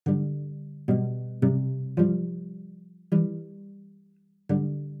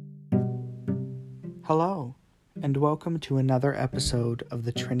Hello, and welcome to another episode of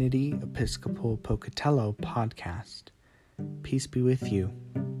the Trinity Episcopal Pocatello podcast. Peace be with you.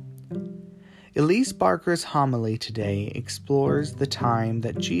 Elise Barker's homily today explores the time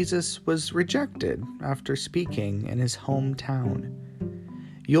that Jesus was rejected after speaking in his hometown.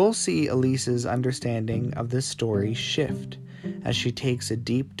 You'll see Elise's understanding of this story shift as she takes a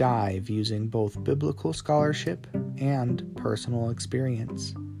deep dive using both biblical scholarship and personal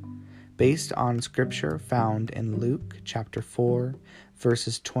experience. Based on scripture found in Luke chapter 4,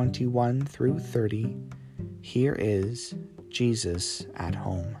 verses 21 through 30, here is Jesus at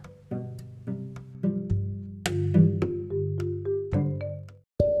home.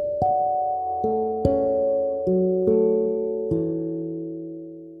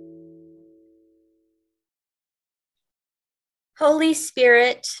 Holy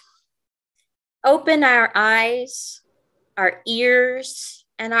Spirit, open our eyes, our ears,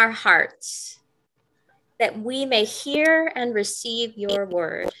 and our hearts, that we may hear and receive your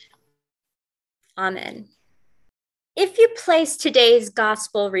word. Amen. If you place today's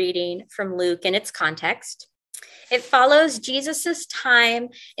gospel reading from Luke in its context, it follows Jesus's time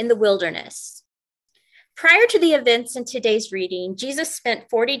in the wilderness. Prior to the events in today's reading, Jesus spent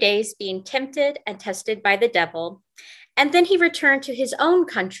 40 days being tempted and tested by the devil, and then he returned to his own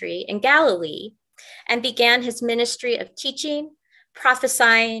country in Galilee and began his ministry of teaching,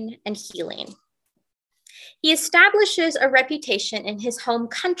 prophesying, and healing. He establishes a reputation in his home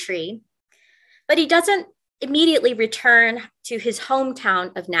country, but he doesn't immediately return to his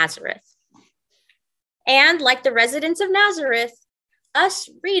hometown of Nazareth. And like the residents of Nazareth, us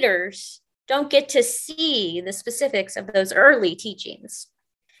readers don't get to see the specifics of those early teachings.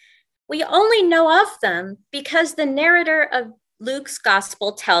 We only know of them because the narrator of Luke's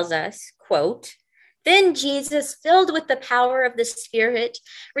gospel tells us, quote, "Then Jesus, filled with the power of the Spirit,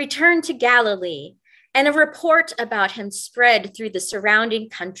 returned to Galilee, and a report about him spread through the surrounding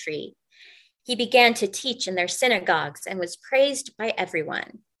country. He began to teach in their synagogues and was praised by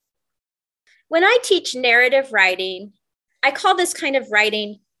everyone." When I teach narrative writing, I call this kind of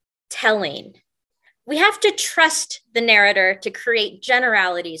writing telling. We have to trust the narrator to create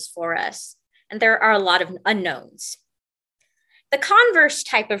generalities for us, and there are a lot of unknowns. The converse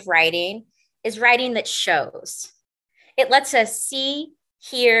type of writing is writing that shows. It lets us see,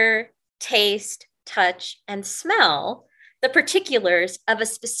 hear, taste, touch, and smell the particulars of a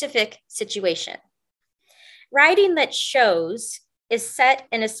specific situation. Writing that shows is set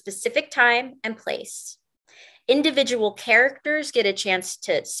in a specific time and place. Individual characters get a chance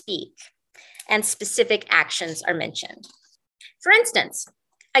to speak, and specific actions are mentioned. For instance,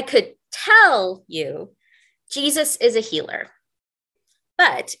 I could tell you Jesus is a healer,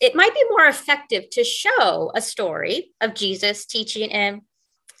 but it might be more effective to show a story of Jesus teaching in,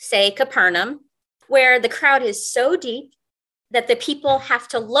 say, Capernaum, where the crowd is so deep that the people have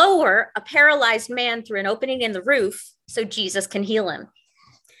to lower a paralyzed man through an opening in the roof so Jesus can heal him.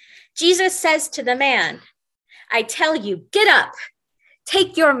 Jesus says to the man, "I tell you, get up.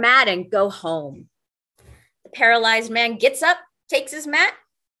 Take your mat and go home." The paralyzed man gets up, takes his mat,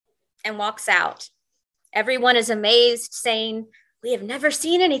 and walks out. Everyone is amazed, saying, "We have never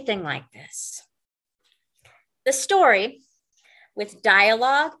seen anything like this." The story, with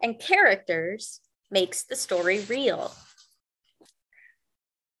dialogue and characters, makes the story real.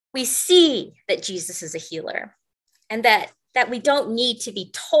 We see that Jesus is a healer, and that we don't need to be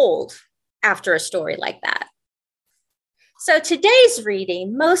told after a story like that. So today's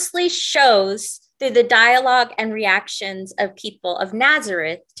reading mostly shows through the dialogue and reactions of people of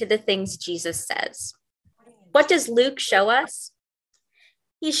Nazareth to the things Jesus says. What does Luke show us?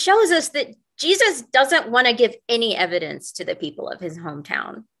 He shows us that Jesus doesn't want to give any evidence to the people of his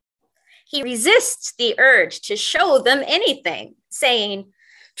hometown. He resists the urge to show them anything, saying,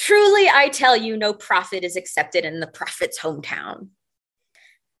 "Truly, I tell you, no prophet is accepted in the prophet's hometown."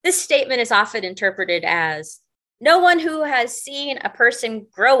 This statement is often interpreted as, no one who has seen a person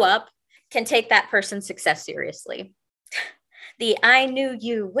grow up can take that person's success seriously. The "I knew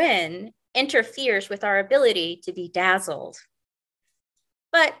you when" interferes with our ability to be dazzled.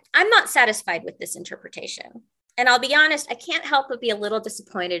 But I'm not satisfied with this interpretation. And I'll be honest, I can't help but be a little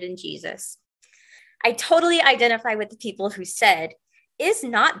disappointed in Jesus. I totally identify with the people who said, "Is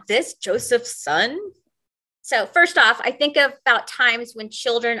not this Joseph's son?" So first off, I think about times when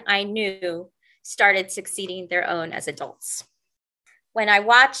children I knew started succeeding their own as adults. When I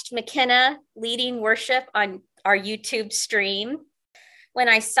watched McKenna leading worship on our YouTube stream, when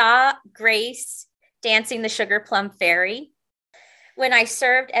I saw Grace dancing the Sugar Plum Fairy, when I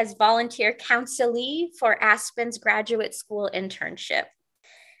served as volunteer counselee for Aspen's graduate school internship,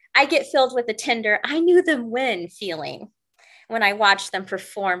 I get filled with a tender, I knew them when feeling when I watch them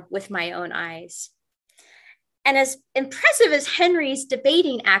perform with my own eyes. And as impressive as Henry's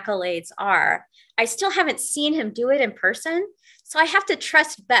debating accolades are, I still haven't seen him do it in person, so I have to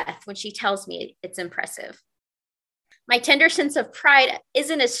trust Beth when she tells me it's impressive. My tender sense of pride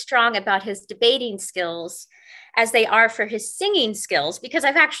isn't as strong about his debating skills as they are for his singing skills, because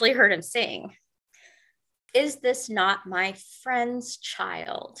I've actually heard him sing. Is this not my friend's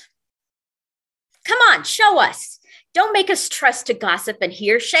child? Come on, show us. Don't make us trust to gossip and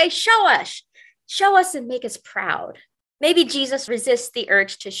hearsay. Show us. Show us and make us proud. Maybe Jesus resists the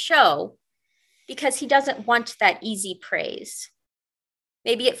urge to show because he doesn't want that easy praise.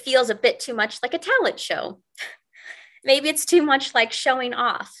 Maybe it feels a bit too much like a talent show. Maybe it's too much like showing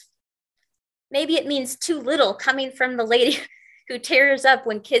off. Maybe it means too little coming from the lady who tears up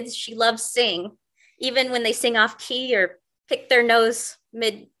when kids she loves sing, even when they sing off key or pick their nose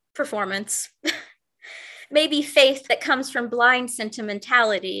mid-performance. Maybe faith that comes from blind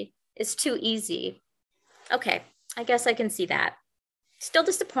sentimentality is too easy. Okay, I guess I can see that. Still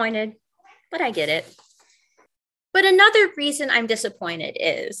disappointed, but I get it. But another reason I'm disappointed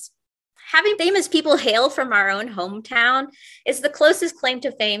is having famous people hail from our own hometown is the closest claim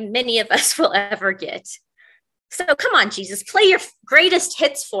to fame many of us will ever get. So come on, Jesus, play your greatest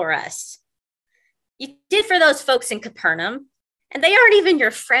hits for us. You did for those folks in Capernaum, and they aren't even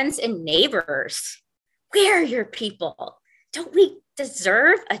your friends and neighbors. We're your people. Don't we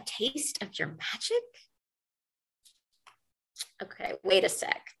deserve a taste of your magic? Okay, wait a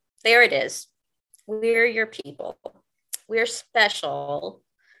sec. There it is. We're your people. We're special.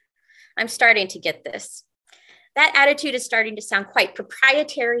 I'm starting to get this. That attitude is starting to sound quite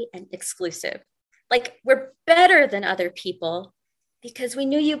proprietary and exclusive. Like we're better than other people because we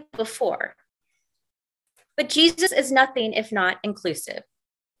knew you before. But Jesus is nothing if not inclusive.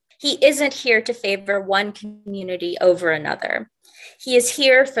 He isn't here to favor one community over another. He is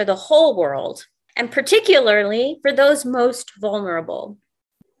here for the whole world, and particularly for those most vulnerable.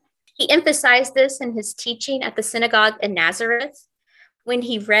 He emphasized this in his teaching at the synagogue in Nazareth when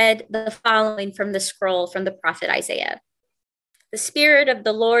he read the following from the scroll from the prophet Isaiah. The Spirit of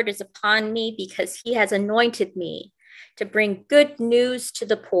the Lord is upon me because he has anointed me to bring good news to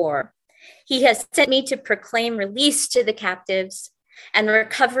the poor. He has sent me to proclaim release to the captives and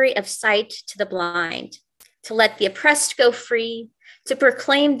recovery of sight to the blind, to let the oppressed go free, to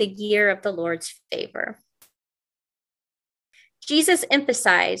proclaim the year of the Lord's favor. Jesus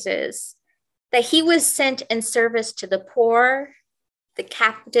emphasizes that he was sent in service to the poor, the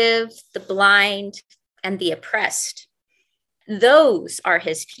captive, the blind, and the oppressed. Those are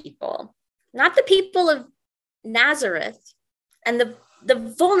his people, not the people of Nazareth, and the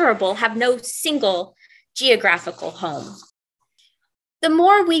vulnerable have no single geographical home. The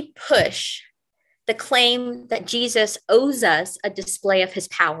more we push the claim that Jesus owes us a display of his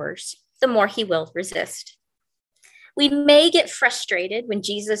powers, the more he will resist. We may get frustrated when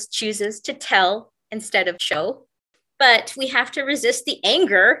Jesus chooses to tell instead of show, but we have to resist the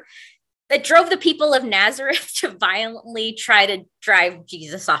anger that drove the people of Nazareth to violently try to drive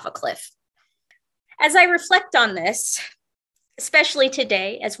Jesus off a cliff. As I reflect on this, especially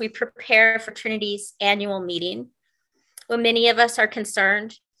today as we prepare for Trinity's annual meeting, when many of us are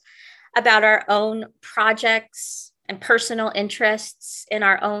concerned about our own projects and personal interests in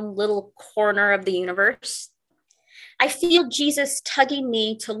our own little corner of the universe, I feel Jesus tugging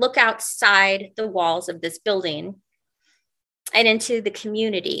me to look outside the walls of this building and into the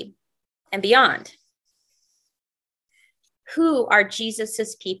community and beyond. Who are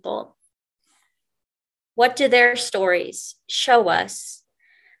Jesus's people? What do their stories show us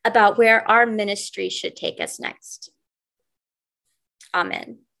about where our ministry should take us next?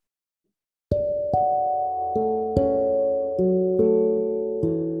 Amen.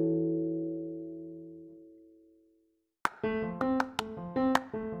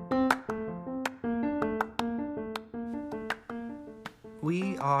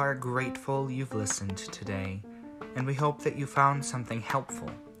 We are grateful you've listened today, and we hope that you found something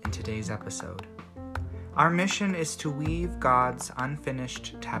helpful in today's episode. Our mission is to weave God's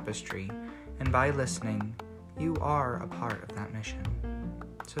unfinished tapestry, and by listening, you are a part of that mission.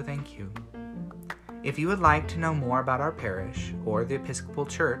 So thank you. If you would like to know more about our parish or the Episcopal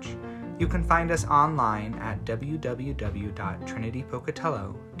Church, you can find us online at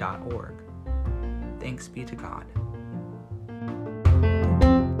www.trinitypocatello.org. Thanks be to God.